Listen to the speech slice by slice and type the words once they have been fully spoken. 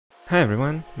Hi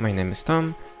everyone, my name is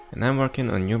Tom, and I'm working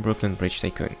on New Brooklyn Bridge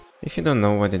Tycoon. If you don't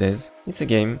know what it is, it's a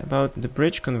game about the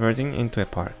bridge converting into a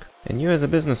park. And you as a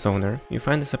business owner, you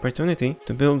find this opportunity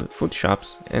to build food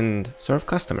shops and serve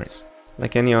customers.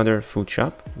 Like any other food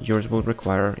shop, yours will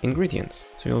require ingredients.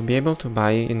 So you'll be able to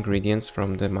buy ingredients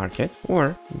from the market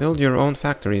or build your own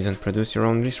factories and produce your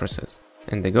own resources.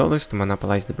 And the goal is to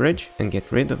monopolize the bridge and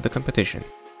get rid of the competition.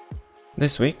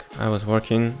 This week I was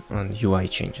working on UI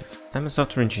changes. I'm a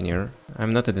software engineer,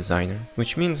 I'm not a designer,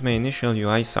 which means my initial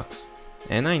UI sucks,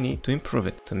 and I need to improve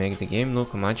it to make the game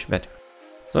look much better.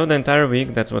 So the entire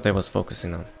week that's what I was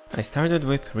focusing on. I started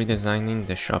with redesigning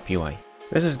the shop UI.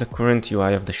 This is the current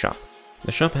UI of the shop.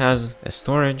 The shop has a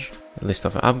storage, a list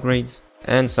of upgrades,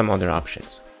 and some other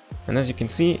options. And as you can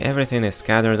see, everything is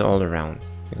scattered all around,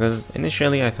 because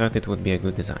initially I thought it would be a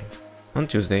good design. On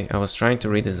Tuesday I was trying to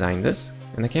redesign this,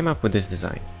 and I came up with this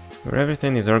design, where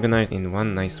everything is organized in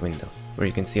one nice window, where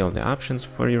you can see all the options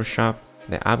for your shop,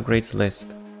 the upgrades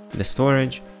list, the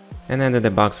storage, and then the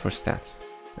box for stats.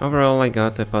 Overall I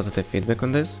got a positive feedback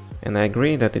on this, and I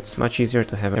agree that it's much easier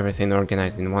to have everything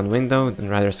organized in one window than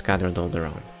rather scattered all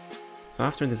around. So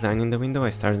after designing the window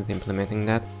I started implementing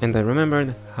that, and I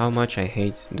remembered how much I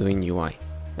hate doing UI.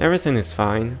 Everything is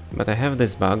fine, but I have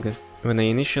this bug. When I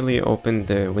initially opened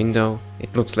the window,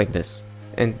 it looks like this.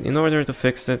 And in order to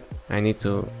fix it, I need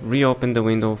to reopen the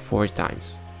window 4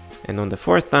 times. And on the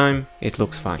 4th time, it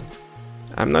looks fine.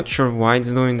 I'm not sure why it's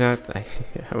doing that,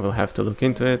 I will have to look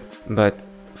into it, but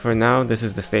for now this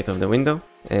is the state of the window,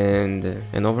 and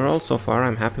overall so far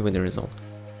I'm happy with the result.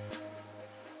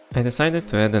 I decided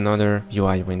to add another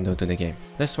UI window to the game.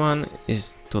 This one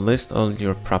is to list all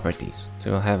your properties,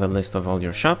 so you'll have a list of all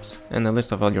your shops and a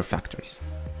list of all your factories.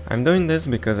 I'm doing this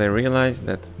because I realized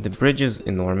that the bridge is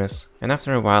enormous, and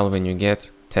after a while when you get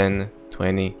 10,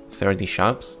 20, 30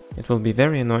 shops, it will be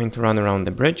very annoying to run around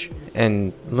the bridge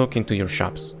and look into your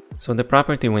shops. So the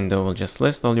property window will just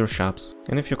list all your shops,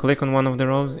 and if you click on one of the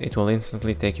rows, it will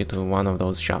instantly take you to one of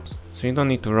those shops. So you don't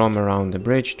need to roam around the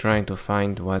bridge trying to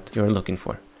find what you're looking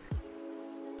for.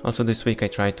 Also this week I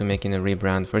tried to make a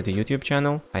rebrand for the YouTube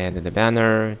channel. I added a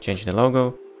banner, changed the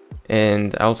logo,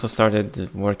 and I also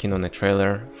started working on a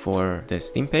trailer for the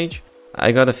Steam page.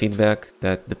 I got a feedback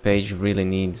that the page really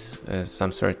needs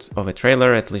some sort of a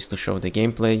trailer, at least to show the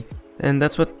gameplay, and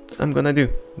that's what I'm gonna do.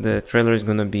 The trailer is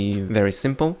gonna be very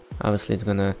simple. Obviously it's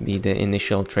gonna be the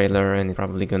initial trailer and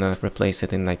probably gonna replace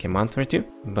it in like a month or two,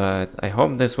 but I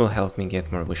hope this will help me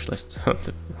get more wishlists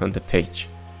on the page.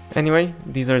 Anyway,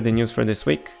 these are the news for this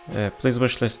week. Please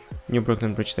wishlist New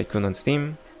Brooklyn Bridge Tycoon on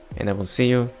Steam, and I will see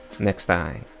you next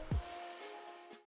time.